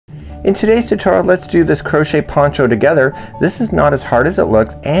In today's tutorial, let's do this crochet poncho together. This is not as hard as it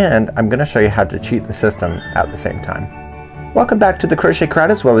looks, and I'm going to show you how to cheat the system at the same time. Welcome back to the Crochet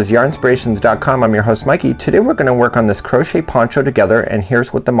Crowd as well as Yarnspirations.com. I'm your host Mikey. Today we're going to work on this crochet poncho together, and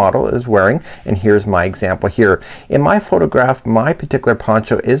here's what the model is wearing, and here's my example here. In my photograph, my particular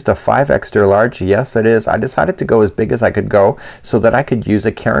poncho is the 5 extra large. Yes, it is. I decided to go as big as I could go so that I could use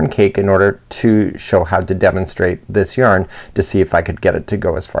a Caron cake in order to show how to demonstrate this yarn to see if I could get it to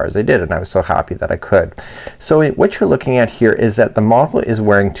go as far as I did, and I was so happy that I could. So what you're looking at here is that the model is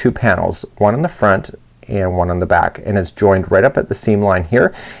wearing 2 panels, one on the front and one on the back, and it's joined right up at the seam line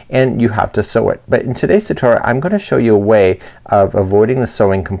here, and you have to sew it. But in today's tutorial I'm going to show you a way of avoiding the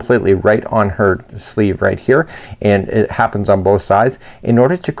sewing completely right on her sleeve right here, and it happens on both sides in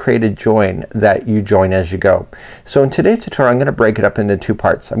order to create a join that you join as you go. So in today's tutorial I'm going to break it up into 2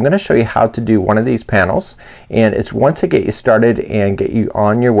 parts. I'm going to show you how to do one of these panels, and it's once I get you started and get you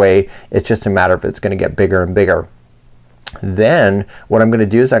on your way, it's just a matter of it's going to get bigger and bigger. Then what I'm going to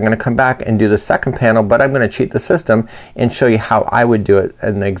do is I'm going to come back and do the second panel, but I'm going to cheat the system and show you how I would do it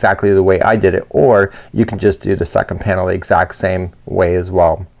in exactly the way I did it, or you can just do the second panel the exact same way as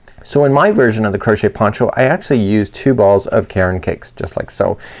well. So in my version of the crochet poncho I actually used 2 balls of Caron Cakes just like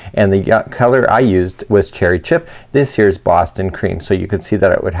so, and the color I used was Cherry Chip. This here is Boston Cream, so you can see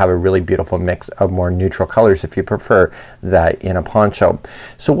that it would have a really beautiful mix of more neutral colors if you prefer that in a poncho.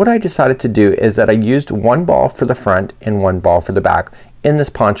 So what I decided to do is that I used 1 ball for the front and 1 ball for the back. In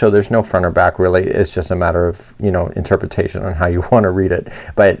this poncho there's no front or back really, it's just a matter of interpretation on how you want to read it,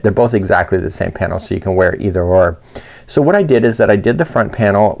 but they're both exactly the same panel so you can wear either or. So what I did is that I did the front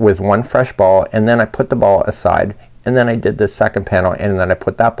panel with 1 fresh ball, and then I put the ball aside, and then I did the second panel, and then I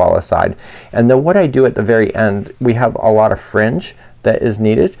put that ball aside. And then what I do at the very end, we have a lot of fringe that is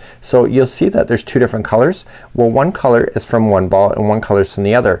needed. So you'll see that there's 2 different colors. Well, one color is from one ball and one color is from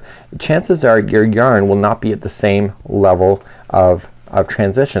the other. Chances are your yarn will not be at the same level of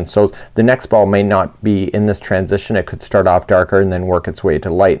transition. So the next ball may not be in this transition. It could start off darker and then work its way to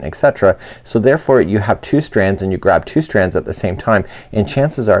light, and etc. So therefore you have 2 strands and you grab 2 strands at the same time, and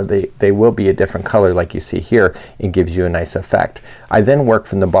chances are they will be a different color like you see here. It gives you a nice effect. I then work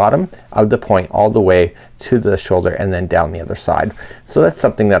from the bottom of the point all the way to the shoulder and then down the other side. So that's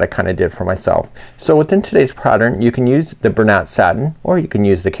something that I kinda did for myself. So within today's pattern you can use the Bernat satin or you can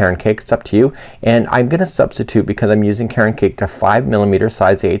use the Caron cake. It's up to you, and I'm gonna substitute because I'm using Caron cake to 5mm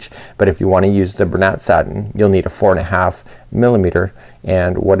size H, but if you want to use the Bernat satin you'll need a 4.5mm,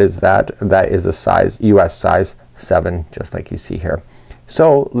 and what is that? That is a size US size 7 just like you see here.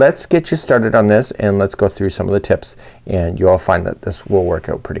 So let's get you started on this and let's go through some of the tips, and you'll find that this will work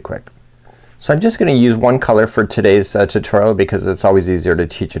out pretty quick. So I'm just going to use one color for today's tutorial because it's always easier to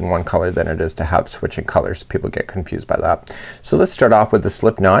teach in one color than it is to have switching colors. People get confused by that. So let's start off with the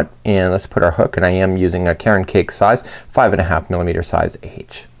slip knot, and let's put our hook, and I am using a Caron cake size 5.5mm size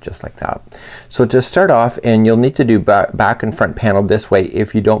H just like that. So to start off, and you'll need to do back and front panel this way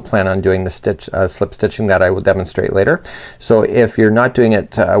if you don't plan on doing the stitch slip stitching that I will demonstrate later. So if you're not doing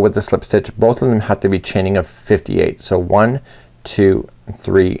it with the slip stitch, both of them have to be chaining of 58. So 1, 2,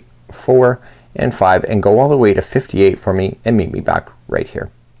 3, 4 and 5, and go all the way to 58 for me and meet me back right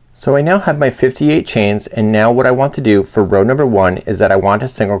here. So I now have my 58 chains, and now what I want to do for row number 1 is that I want to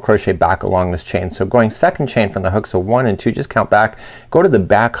single crochet back along this chain. So going second chain from the hook, so 1 and 2, just count back, go to the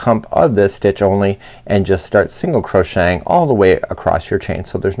back hump of this stitch only, and just start single crocheting all the way across your chain.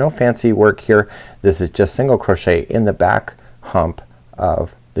 So there's no fancy work here. This is just single crochet in the back hump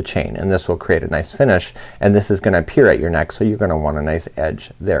of the chain, and this will create a nice finish, and this is going to appear at your neck, so you're going to want a nice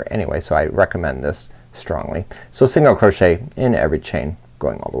edge there anyway, so I recommend this strongly. So single crochet in every chain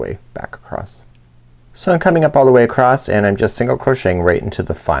going all the way back across. So I'm coming up all the way across, and I'm just single crocheting right into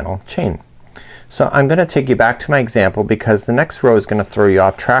the final chain. So I'm going to take you back to my example because the next row is going to throw you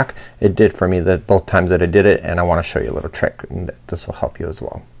off track. It did for me both times that I did it, and I want to show you a little trick, and this will help you as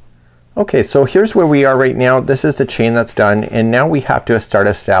well. Okay, so here's where we are right now. This is the chain that's done, and now we have to start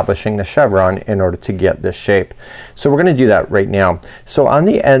establishing the chevron in order to get this shape. So we're gonna do that right now. So on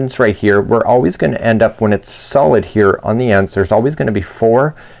the ends right here, we're always gonna end up, when it's solid here on the ends, there's always gonna be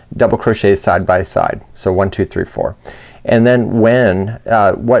 4 double crochets side by side. So 1, 2, 3, 4. And then when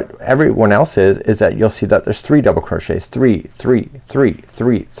what everyone else is that you'll see that there's 3 double crochets. 3, 3, 3,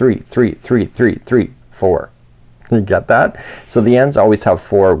 3, 3, 3, 3, 3, 3, 4. You get that? So the ends always have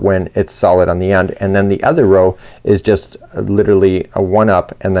 4 when it's solid on the end, and then the other row is just literally a 1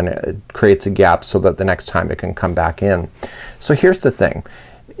 up, and then it creates a gap so that the next time it can come back in. So here's the thing.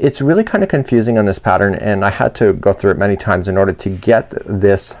 It's really kind of confusing on this pattern, and I had to go through it many times in order to get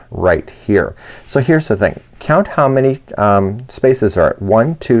this right here. So here's the thing. Count how many spaces are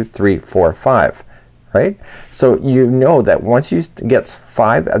 1, 2, 3, 4, 5. Right? So you know that once you get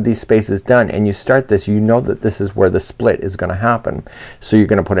 5 of these spaces done and you start this, you know that this is where the split is going to happen. So you're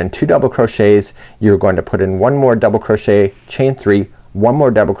going to put in 2 double crochets, you're going to put in 1 more double crochet, chain 3, 1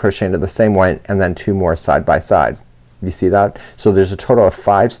 more double crochet into the same one, and then 2 more side by side. You see that? So there's a total of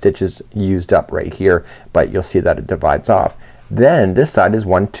 5 stitches used up right here, but you'll see that it divides off. Then this side is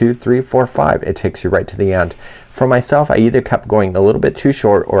 1, 2, 3, 4, 5. It takes you right to the end. For myself, I either kept going a little bit too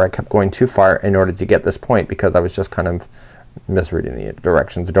short or I kept going too far in order to get this point, because I was just kind of misreading the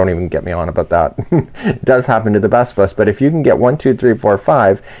directions. Don't even get me on about that. It does happen to the best of us, but if you can get 1, 2, 3, 4,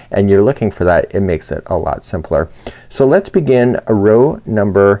 5 and you're looking for that, it makes it a lot simpler. So let's begin a row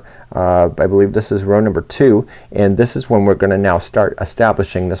number I believe this is row number 2, and this is when we're gonna now start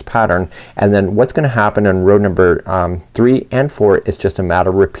establishing this pattern. And then what's gonna happen in row number 3 and 4 is just a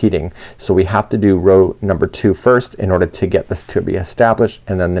matter of repeating. So we have to do row number 2 first in order to get this to be established,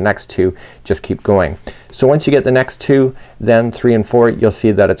 and then the next 2 just keep going. So once you get the next 2, then 3 and 4, you'll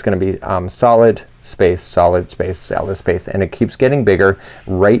see that it's gonna be solid space, solid space, solid space, and it keeps getting bigger.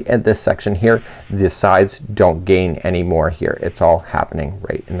 Right at this section here, the sides don't gain any more here. It's all happening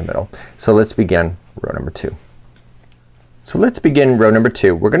right in the middle. So let's begin row number 2. So let's begin row number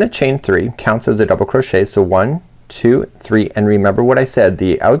 2. We're gonna chain 3, counts as a double crochet. So 1, 2, 3, and remember what I said,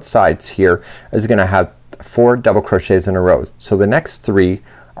 the outsides here is gonna have 4 double crochets in a row. So the next 3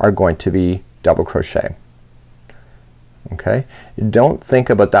 are going to be double crochet. Okay, don't think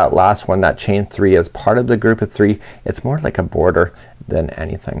about that last one, that chain 3, as part of the group of 3. It's more like a border than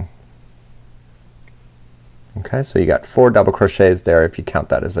anything. Okay, so you got 4 double crochets there if you count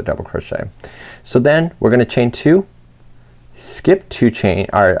that as a double crochet. So then we're gonna chain 2, skip 2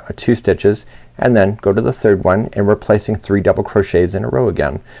 stitches, and then go to the third one, and we're placing 3 double crochets in a row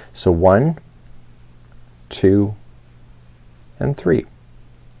again. So 1, 2, and 3,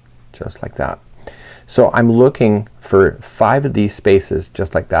 just like that. So I'm looking for 5 of these spaces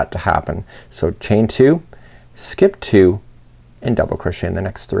just like that to happen. So chain 2, skip 2, and double crochet in the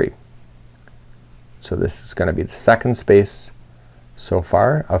next 3. So this is gonna be the second space so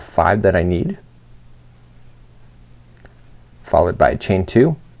far of 5 that I need, followed by a chain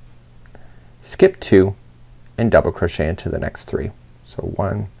 2, skip 2, and double crochet into the next 3. So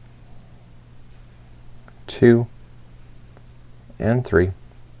 1, 2, and 3.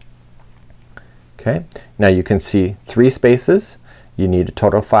 Okay, now you can see 3 spaces. You need a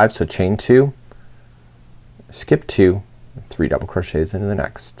total of 5, so chain 2, skip 2, 3 double crochets into the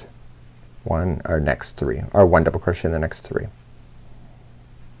next one, or next 3, or 1 double crochet in the next 3.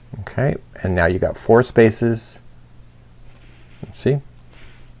 Okay, and now you got 4 spaces. Let's see.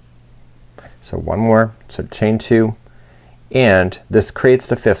 So 1 more, so chain 2, and this creates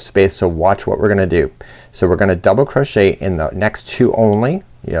the 5th space. So watch what we're gonna do. So we're gonna double crochet in the next 2 only.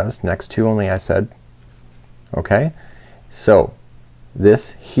 Yes, next 2 only I said. Okay, so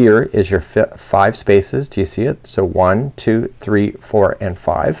this here is your 5 spaces. Do you see it? So 1, 2, 3, 4, and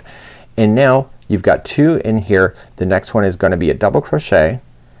 5. And now you've got 2 in here. The next one is gonna be a double crochet,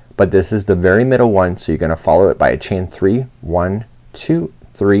 but this is the very middle one, so you're gonna follow it by a chain 3, 1, 2,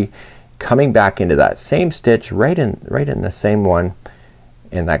 3, coming back into that same stitch right in the same one,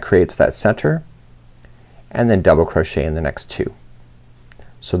 and that creates that center, and then double crochet in the next 2.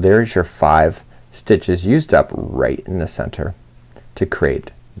 So there's your 5 stitches used up right in the center to create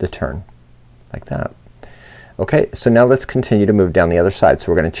the turn like that. Okay, so now let's continue to move down the other side.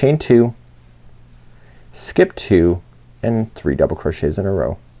 So we're gonna chain 2, skip 2, and 3 double crochets in a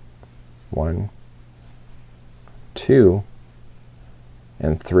row. 1, 2,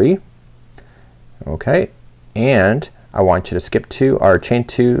 and 3. Okay, and I want you to skip 2, or chain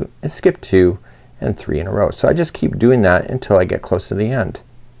 2 and skip 2 and 3 in a row. So I just keep doing that until I get close to the end.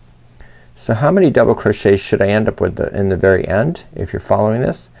 So how many double crochets should I end up with in the very end? If you're following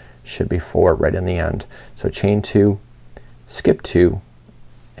this, should be 4 right in the end. So chain 2, skip 2,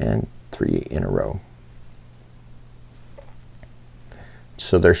 and 3 in a row.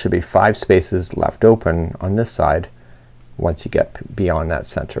 So there should be 5 spaces left open on this side once you get beyond that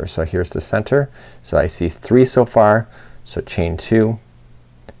center. So here's the center. So I see 3 so far. So chain 2,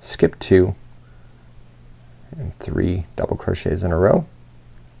 skip 2, and 3 double crochets in a row.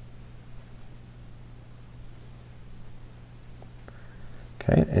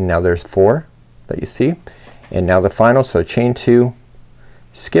 Okay, and now there's 4 that you see, and now the final. So chain 2,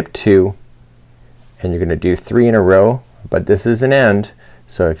 skip 2, and you're gonna do 3 in a row, but this is an end,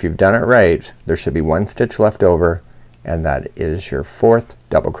 so if you've done it right there should be 1 stitch left over, and that is your 4th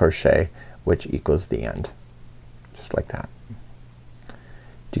double crochet, which equals the end, just like that.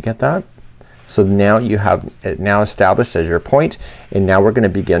 Do you get that? So now you have it now established as your point, and now we're gonna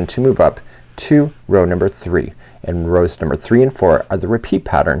begin to move up to row number 3, and rows number 3 and 4 are the repeat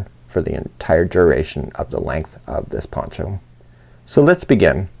pattern for the entire duration of the length of this poncho. So let's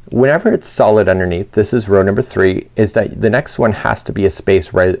begin. Whenever it's solid underneath, this is row number 3, is that the next one has to be a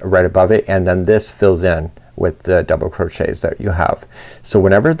space right above it, and then this fills in with the double crochets that you have. So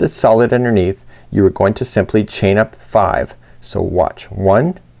whenever it's solid underneath, you are going to simply chain up 5. So watch,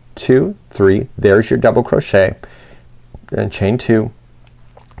 1, 2, 3, there's your double crochet, and chain 2.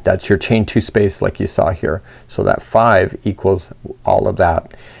 That's your chain 2 space like you saw here. So that 5 equals all of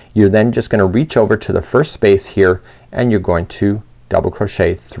that. You're then just gonna reach over to the first space here, and you're going to double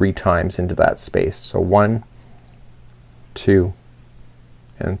crochet 3 times into that space. So 1, 2,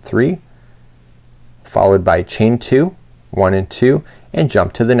 and 3, followed by chain 2, 1 and 2, and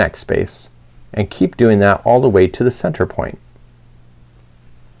jump to the next space, and keep doing that all the way to the center point.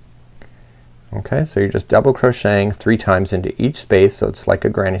 Okay, so you're just double crocheting 3 times into each space, so it's like a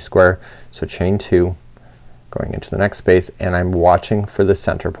granny square. So chain 2, going into the next space, and I'm watching for the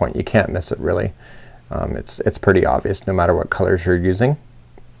center point. You can't miss it really. It's pretty obvious no matter what colors you're using.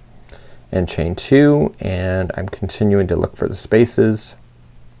 And chain 2, and I'm continuing to look for the spaces.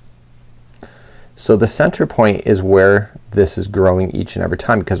 So the center point is where this is growing each and every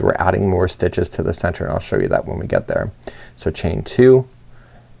time, because we're adding more stitches to the center, and I'll show you that when we get there. So chain 2,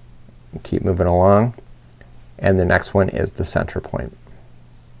 keep moving along, and the next one is the center point.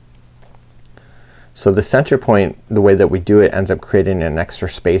 So the center point, the way that we do it, ends up creating an extra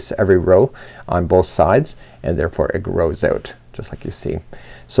space every row on both sides, and therefore it grows out just like you see.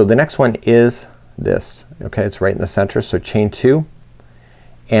 So the next one is this. Okay, it's right in the center. So chain 2,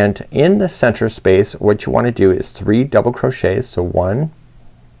 and in the center space what you want to do is 3 double crochets. So 1,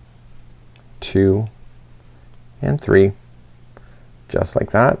 2, and 3, just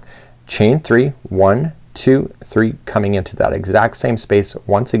like that. Chain 3, 1, 2, 3, coming into that exact same space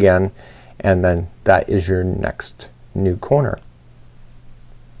once again, and then that is your next new corner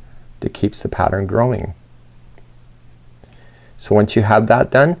that keeps the pattern growing. So once you have that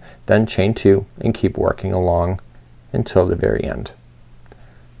done, then chain 2 and keep working along until the very end.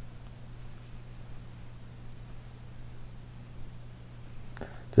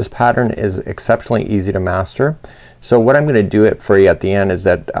 This pattern is exceptionally easy to master. So what I'm gonna do it for you at the end is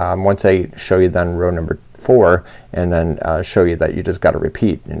that once I show you then row number 4, and then show you that you just gotta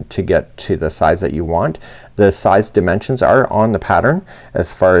repeat and to get to the size that you want. The size dimensions are on the pattern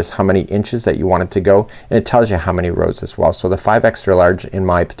as far as how many inches that you want it to go, and it tells you how many rows as well. So the 5 extra large in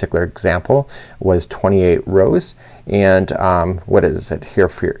my particular example was 28 rows, and what is it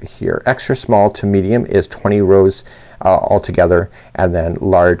here? Extra small to medium is 20 rows altogether, and then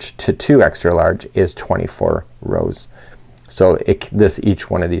large to 2 extra large is 24 rows. So each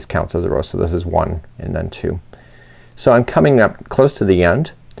one of these counts as a row. So this is 1 and then 2. So I'm coming up close to the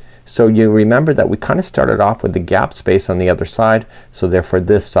end. So you remember that we kind of started off with the gap space on the other side, so therefore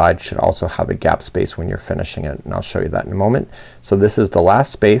this side should also have a gap space when you're finishing it, and I'll show you that in a moment. So this is the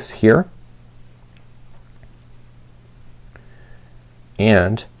last space here,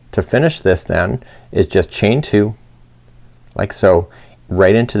 and to finish this then is just chain 2 like so.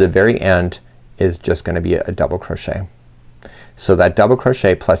 Right into the very end is just gonna be a double crochet. So that double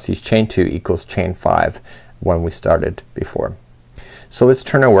crochet plus these chain 2 equals chain 5 when we started before. So let's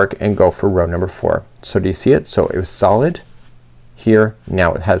turn our work and go for row number 4. So do you see it? So it was solid here,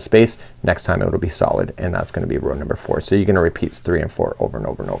 now it has space, next time it will be solid, and that's gonna be row number 4. So you're gonna repeat 3 and 4 over and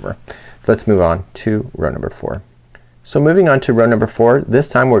over and over. So let's move on to row number 4. So moving on to row number 4, this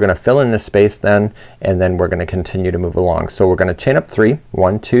time we're gonna fill in this space then, and then we're gonna continue to move along. So we're gonna chain up 3,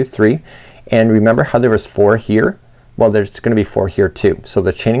 1, 2, 3, and remember how there was 4 here? Well, there's gonna be 4 here too. So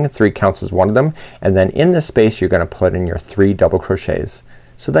the chaining of 3 counts as one of them, and then in this space you're gonna put in your 3 double crochets.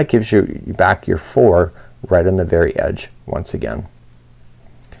 So that gives you back your 4 right on the very edge once again.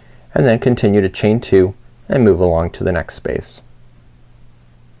 And then continue to chain 2 and move along to the next space.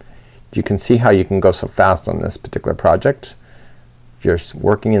 You can see how you can go so fast on this particular project. If you're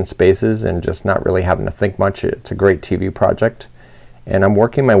working in spaces and just not really having to think much, it's a great TV project. And I'm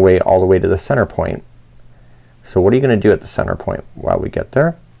working my way all the way to the center point. So what are you gonna do at the center point while we get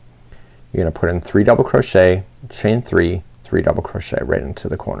there? You're gonna put in 3 double crochet, chain 3, 3 double crochet right into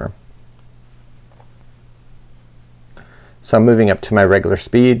the corner. So I'm moving up to my regular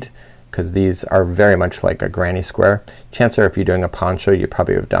speed because these are very much like a granny square. Chances are if you're doing a poncho you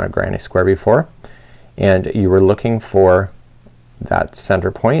probably have done a granny square before, and you were looking for that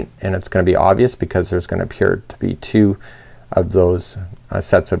center point, and it's going to be obvious because there's going to appear to be two of those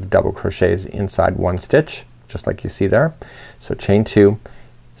sets of double crochets inside one stitch, just like you see there. So chain 2.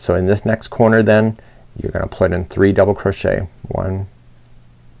 So in this next corner then you're gonna put in 3 double crochet. 1,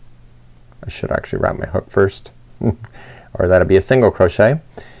 I should actually wrap my hook first or that'll be a single crochet,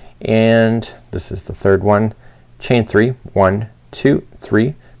 and this is the third one. Chain 3, 1, 2,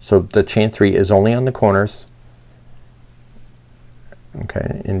 3. So the chain 3 is only on the corners,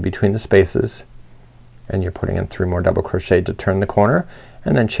 okay, in between the spaces, and you're putting in 3 more double crochet to turn the corner,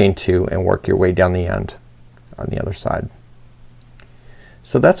 and then chain 2 and work your way down the end on the other side.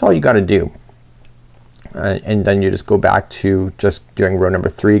 So that's all you got to do, and then you just go back to just doing row number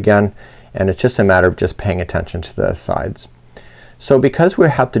 3 again, and it's just a matter of just paying attention to the sides. So because we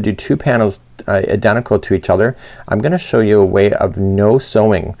have to do 2 panels identical to each other, I'm gonna show you a way of no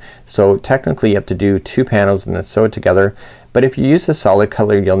sewing. So technically you have to do 2 panels and then sew it together, but if you use a solid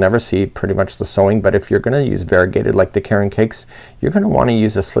color you'll never see pretty much the sewing. But if you're gonna use variegated like the Caron Cakes, you're gonna want to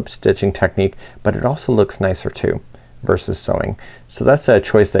use a slip stitching technique, but it also looks nicer too versus sewing. So that's a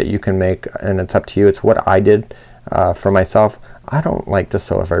choice that you can make, and it's up to you. It's what I did for myself. I don't like to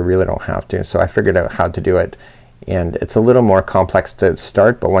sew if I really don't have to, so I figured out how to do it, and it's a little more complex to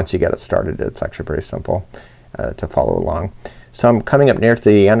start, but once you get it started it's actually pretty simple to follow along. So I'm coming up near to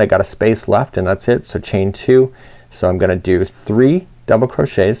the end. I got a space left and that's it. So chain 2. So I'm gonna do 3 double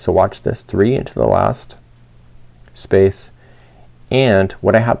crochets. So watch this, 3 into the last space, and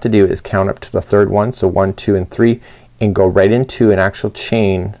what I have to do is count up to the third one. So 1, 2, and 3, and go right into an actual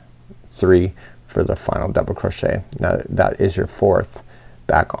chain 3 for the final double crochet. Now that is your 4th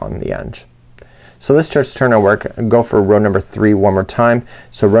back on the edge. So let's just turn our work and go for row number 3 one more time.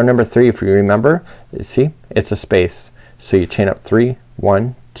 So row number 3, if you remember, you see it's a space. So you chain up 3,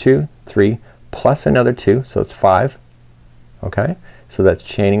 1, 2, 3, plus another 2, so it's 5. Okay, so that's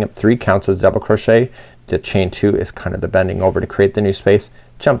chaining up 3 counts as double crochet. The chain 2 is kind of the bending over to create the new space.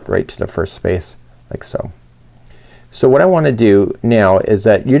 Jump right to the first space like so. So what I want to do now is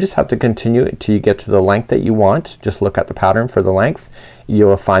that you just have to continue until you get to the length that you want. Just look at the pattern for the length.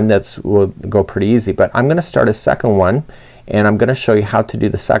 You'll find that will go pretty easy, but I'm gonna start a second one, and I'm gonna show you how to do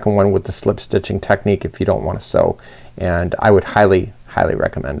the second one with the slip stitching technique if you don't want to sew, and I would highly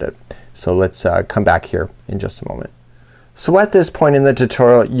recommend it. So let's come back here in just a moment. So at this point in the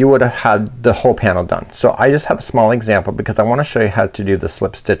tutorial you would have had the whole panel done. So I just have a small example because I want to show you how to do the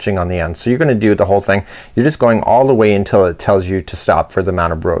slip stitching on the end. So you're gonna do the whole thing. You're just going all the way until it tells you to stop for the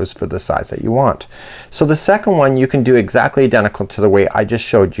amount of rows for the size that you want. So the second one you can do exactly identical to the way I just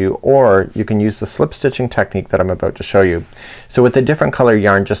showed you, or you can use the slip stitching technique that I'm about to show you. So with a different color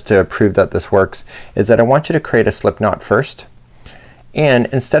yarn, just to prove that this works, is that I want you to create a slip knot first. And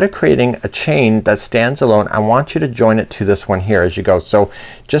instead of creating a chain that stands alone, I want you to join it to this one here as you go. So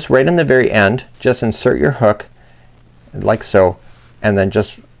just right in the very end, just insert your hook like so, and then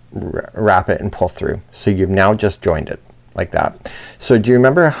just wrap it and pull through. So you've now just joined it like that. So do you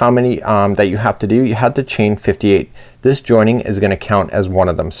remember how many that you have to do? You had to chain 58. This joining is gonna count as one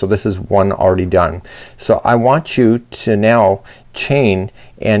of them. So this is one already done. So I want you to now chain,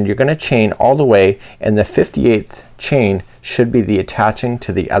 and you're gonna chain all the way, and the 58th chain should be the attaching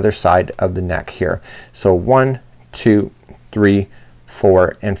to the other side of the neck here. So 1, 2, 3,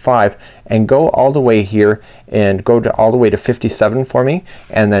 4, and 5, and go all the way here and go to all the way to 57 for me,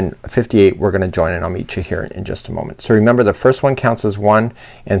 and then 58 we're gonna join, and I'll meet you here in just a moment. So remember the first one counts as 1,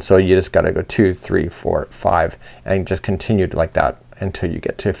 and so you just gotta go 2, 3, 4, 5, and just continue like that until you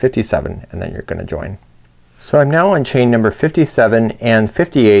get to 57, and then you're gonna join. So I'm now on chain number 57 and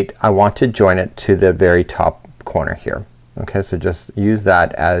 58. I want to join it to the very top corner here. Okay, so just use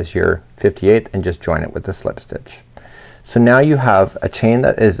that as your 58th and just join it with the slip stitch. So now you have a chain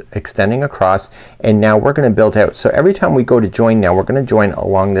that is extending across, and now we're gonna build out. So every time we go to join now, we're gonna join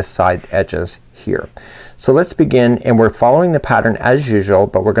along this side edges here. So let's begin, and we're following the pattern as usual,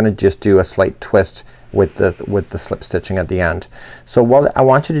 but we're gonna just do a slight twist with the slip stitching at the end. So what I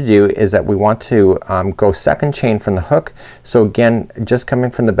want you to do is that we want to go second chain from the hook. So again, just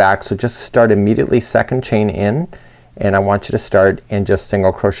coming from the back, so just start immediately second chain in, and I want you to start and just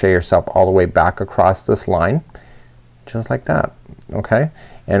single crochet yourself all the way back across this line just like that. Okay,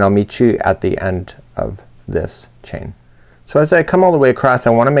 and I'll meet you at the end of this chain. So as I come all the way across,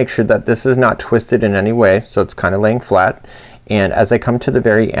 I want to make sure that this is not twisted in any way, so it's kind of laying flat. And as I come to the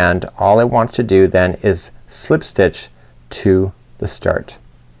very end, all I want to do then is slip stitch to the start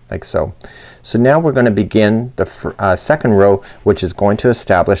like so. So now we're going to begin the second row, which is going to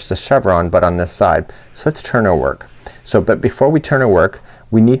establish the chevron, but on this side. So let's turn our work. So but before we turn our work,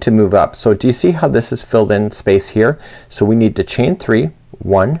 we need to move up. So do you see how this is filled in space here? So we need to chain 3,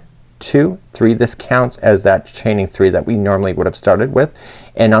 1, 2, 3. This counts as that chaining 3 that we normally would have started with.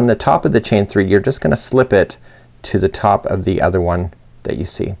 And on the top of the chain 3 you're just gonna slip it to the top of the other one that you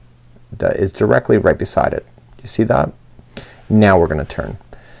see that is directly right beside it. You see that? Now we're gonna turn.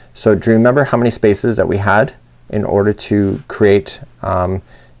 So do you remember how many spaces that we had in order to create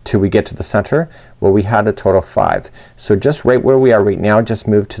till we get to the center? Well, we had a total of 5. So just right where we are right now, just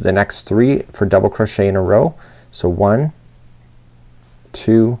move to the next 3 for double crochet in a row. So 1,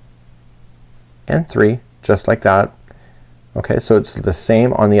 2 and 3, just like that. Okay, so it's the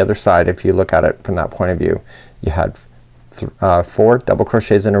same on the other side. If you look at it from that point of view, you had 4 double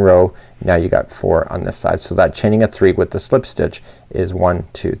crochets in a row. Now you got 4 on this side. So that chaining of 3 with the slip stitch is 1,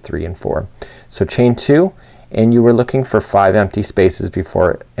 2, 3 and 4. So chain 2, and you were looking for 5 empty spaces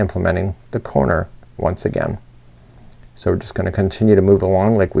before implementing the corner once again. So we're just gonna continue to move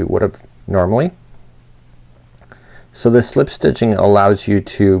along like we would have normally. So the slip stitching allows you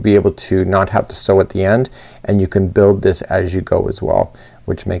to be able to not have to sew at the end, and you can build this as you go as well,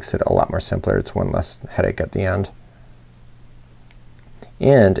 which makes it a lot more simpler. It's one less headache at the end.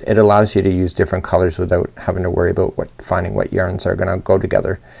 And it allows you to use different colors without having to worry about finding what yarns are gonna go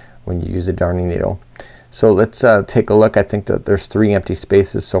together when you use a darning needle. So let's take a look. I think that there's 3 empty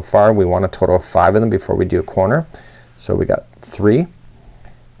spaces so far. We want a total of 5 of them before we do a corner. So we got 3,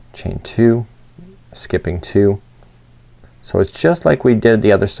 chain 2, skipping 2. So it's just like we did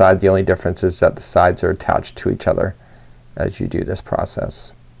the other side. The only difference is that the sides are attached to each other as you do this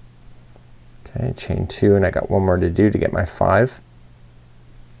process. Okay, chain 2, and I got one more to do to get my 5.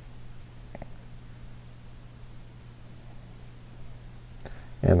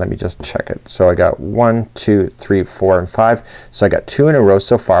 And let me just check it. So I got 1, 2, 3, 4 and 5. So I got 2 in a row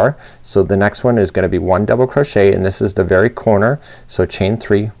so far. So the next one is gonna be 1 double crochet, and this is the very corner. So chain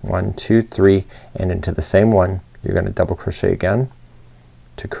 3, 1, 2, 3 and into the same one you're gonna double crochet again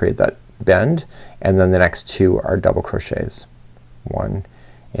to create that bend, and then the next 2 are double crochets, 1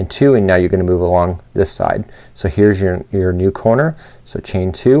 and 2, and now you're gonna move along this side. So here's your new corner. So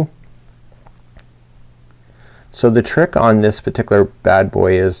chain 2. So the trick on this particular bad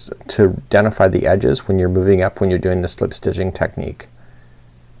boy is to identify the edges when you're moving up, when you're doing the slip stitching technique.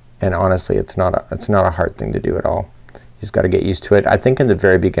 And honestly, it's not a hard thing to do at all. You just got to get used to it. I think in the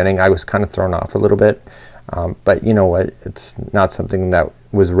very beginning I was kind of thrown off a little bit, but you know what, it's not something that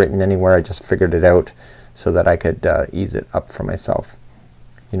was written anywhere. I just figured it out so that I could ease it up for myself.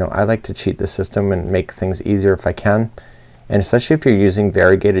 You know, I like to cheat the system and make things easier if I can. And especially if you're using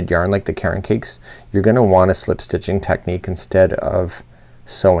variegated yarn like the Caron Cakes, you're gonna want a slip stitching technique instead of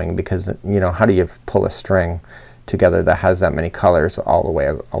sewing, because you know, how do you pull a string together that has that many colors all the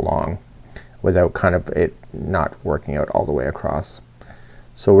way along without kind of it not working out all the way across.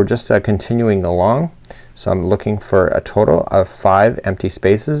 So we're just continuing along. So I'm looking for a total of 5 empty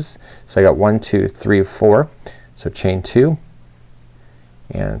spaces. So I got 1, 2, 3, 4. So chain 2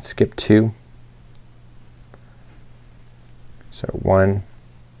 and skip 2. So 1,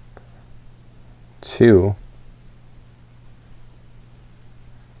 2,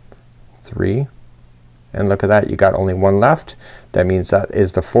 3, and look at that, you got only 1 left. That means that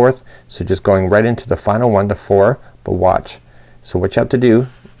is the 4th. So just going right into the final one, the 4, but watch. So what you have to do,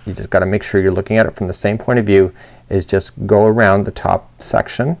 you just gotta make sure you're looking at it from the same point of view, is just go around the top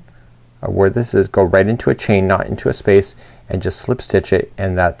section of where this is, go right into a chain, not into a space, and just slip stitch it,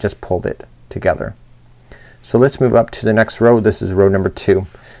 and that just pulled it together. So let's move up to the next row. This is row number 2.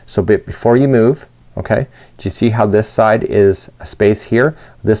 So before you move, okay, do you see how this side is a space here?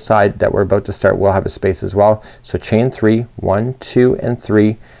 This side that we're about to start will have a space as well. So chain 3, 1, 2 and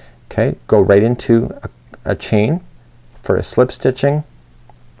 3. Okay, go right into a chain for a slip stitching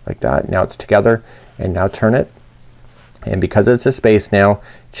like that. Now it's together, and now turn it, and because it's a space now,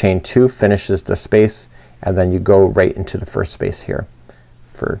 chain 2 finishes the space, and then you go right into the first space here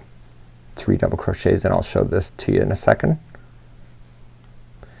for 3 double crochets, and I'll show this to you in a second.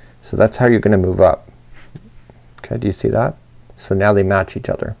 So that's how you're gonna move up. Okay, do you see that? So now they match each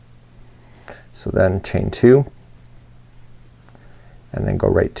other. So then chain 2 and then go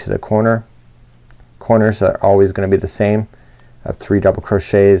right to the corner. Corners are always gonna be the same, of 3 double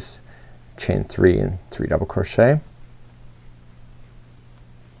crochets, chain 3 and 3 double crochet.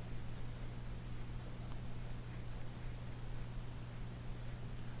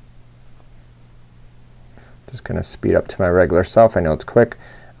 Just gonna speed up to my regular self. I know it's quick.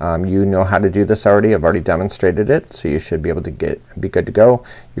 You know how to do this already. I've already demonstrated it, so you should be able to be good to go.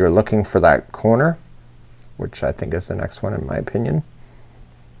 You're looking for that corner, which I think is the next one in my opinion.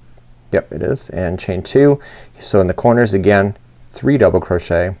 Yep, it is. And chain 2. So in the corners again, 3 double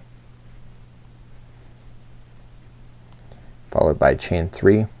crochet, followed by chain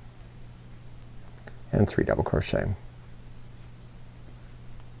 3 and 3 double crochet.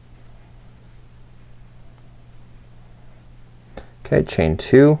 Okay, chain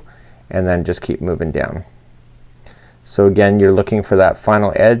 2 and then just keep moving down. So again, you're looking for that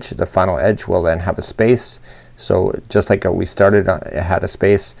final edge. The final edge will then have a space. So just like we started on, it had a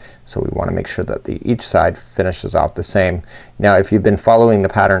space, so we want to make sure that each side finishes off the same. Now if you've been following the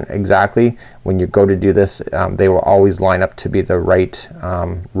pattern exactly, when you go to do this, they will always line up to be the right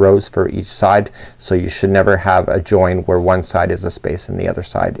rows for each side. So you should never have a join where one side is a space and the other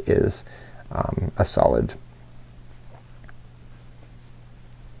side is a solid.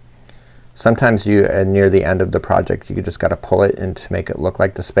 Sometimes you near the end of the project you just gotta pull it in to make it look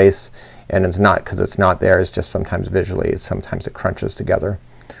like the space, and it's not because it's not there. It's just sometimes visually sometimes it crunches together.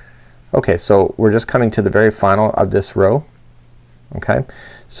 Okay, so we're just coming to the very final of this row. Okay,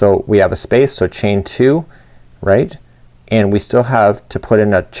 so we have a space, so chain 2, right, and we still have to put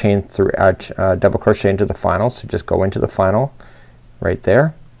in a chain 3 double crochet into the final. So just go into the final right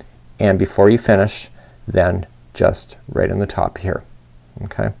there, and before you finish then just right in the top here.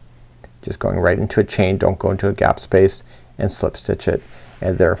 Okay, just going right into a chain, don't go into a gap space, and slip stitch it,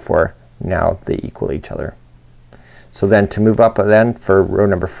 and therefore now they equal each other. So then to move up then for row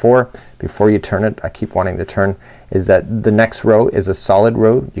number 4, before you turn it, I keep wanting to turn, is that the next row is a solid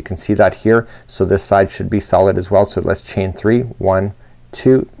row. You can see that here, so this side should be solid as well. So let's chain 3, 1,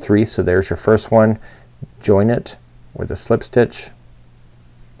 2, 3. So there's your first one. Join it with a slip stitch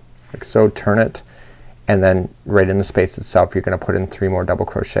like so, turn it, and then right in the space itself you're gonna put in 3 more double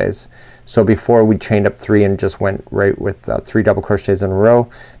crochets. So before we chained up 3 and just went right with 3 double crochets in a row,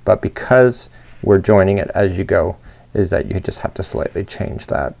 but because we're joining it as you go, is that you just have to slightly change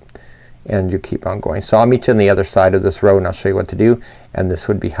that and you keep on going. So I'll meet you on the other side of this row and I'll show you what to do, and this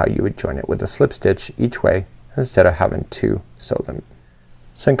would be how you would join it with a slip stitch each way instead of having to sew them.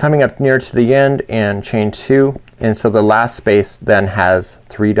 So I'm coming up near to the end and chain 2, and so the last space then has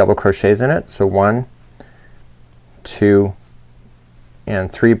 3 double crochets in it. So 1, 2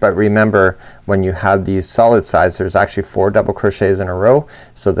 and 3, but remember when you have these solid sides there's actually 4 double crochets in a row.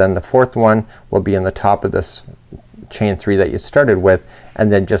 So then the 4th one will be in the top of this chain 3 that you started with,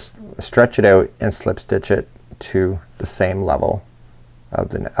 and then just stretch it out and slip stitch it to the same level of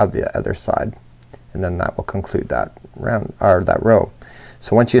the other side, and then that will conclude that round or that row.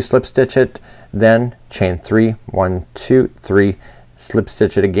 So once you slip stitch it, then chain 3, 1, 2, 3, slip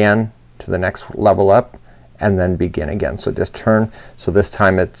stitch it again to the next level up, and then begin again. So just turn. So this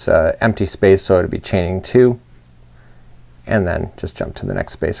time it's empty space, so it'll be chaining 2, and then just jump to the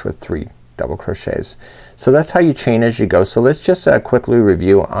next space with 3 double crochets. So that's how you chain as you go. So let's just quickly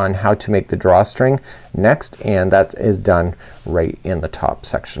review on how to make the drawstring next, and that is done right in the top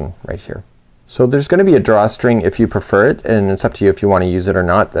section right here. So there's gonna be a drawstring if you prefer it, and it's up to you if you want to use it or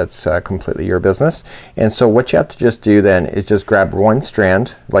not. That's completely your business. And so what you have to just do then is just grab one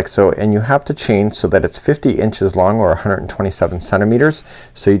strand like so, and you have to chain so that it's 50 inches long or 127 centimeters.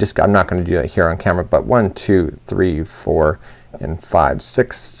 So you just, I'm not gonna do that here on camera, but 1, 2, 3, 4 and 5,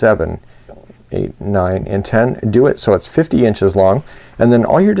 6, 7, 8, 9 and 10. Do it so it's 50 inches long, and then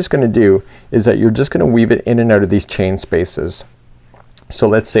all you're just gonna do is that you're just gonna weave it in and out of these chain spaces. So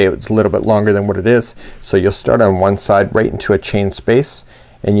let's say it's a little bit longer than what it is. So you'll start on one side right into a chain space,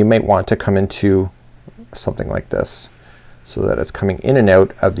 and you might want to come into something like this so that it's coming in and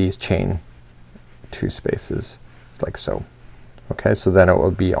out of these chain 2 spaces like so. Okay, so then it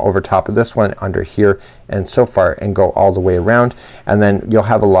will be over top of this one, under here, and so far, and go all the way around, and then you'll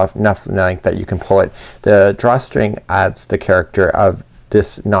have enough length that you can pull it. The drawstring adds the character of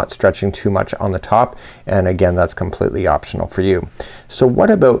this not stretching too much on the top, and again that's completely optional for you. So what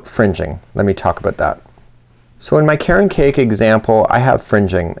about fringing? Let me talk about that. So in my Caron Cake example I have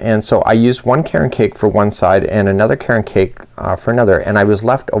fringing, and so I used one Caron Cake for one side and another Caron Cake for another, and I was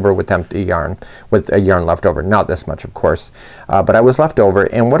left over with empty yarn, with a yarn left over, not this much of course, but I was left over,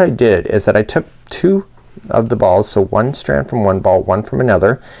 and what I did is that I took 2 of the balls, so one strand from one ball, one from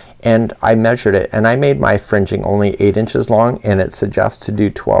another, and I measured it, and I made my fringing only 8 inches long, and it suggests to do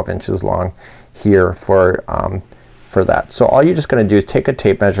 12 inches long here for that. So all you're just gonna do is take a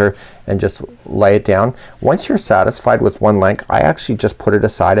tape measure and just lay it down. Once you're satisfied with one length, I actually just put it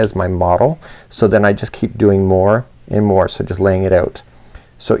aside as my model, so then I just keep doing more and more, so just laying it out.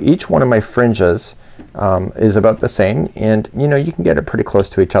 So each one of my fringes is about the same, and you know you can get it pretty close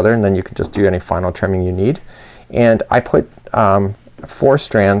to each other, and then you can just do any final trimming you need. And I put 4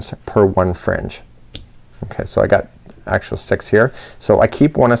 strands per one fringe. Okay, so I got actual 6 here. So I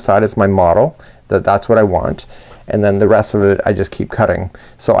keep one aside as my model, that's what I want, and then the rest of it I just keep cutting.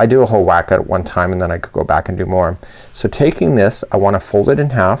 So I do a whole whack at one time and then I could go back and do more. So taking this, I want to fold it in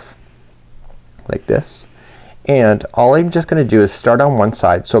half like this, and all I'm just gonna do is start on one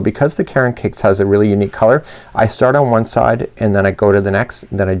side. So because the Caron Cakes has a really unique color, I start on one side and then I go to the next,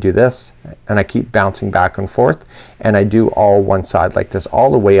 and then I do this, and I keep bouncing back and forth, and I do all one side like this all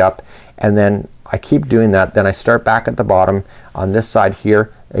the way up, and then I keep doing that. Then I start back at the bottom on this side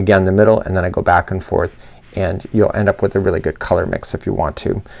here, again the middle, and then I go back and forth, and you'll end up with a really good color mix if you want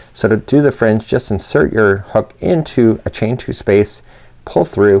to. So to do the fringe, just insert your hook into a chain 2 space, pull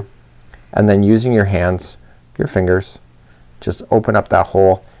through, and then using your hands, your fingers, just open up that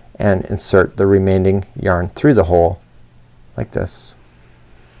hole and insert the remaining yarn through the hole like this,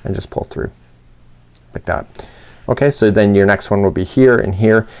 and just pull through like that. Okay, so then your next one will be here and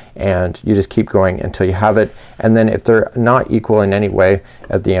here, and you just keep going until you have it, and then if they're not equal in any way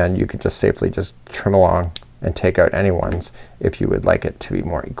at the end, you can just safely just trim along and take out any ones if you would like it to be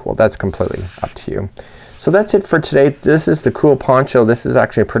more equal. That's completely up to you. So that's it for today. This is the Cool Poncho. This is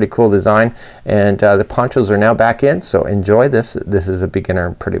actually a pretty cool design, and the ponchos are now back in, so enjoy this. This is a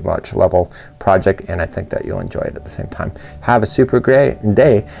beginner pretty much level project, and I think that you'll enjoy it at the same time. Have a super great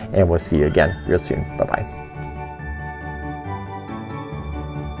day, and we'll see you again real soon. Bye bye.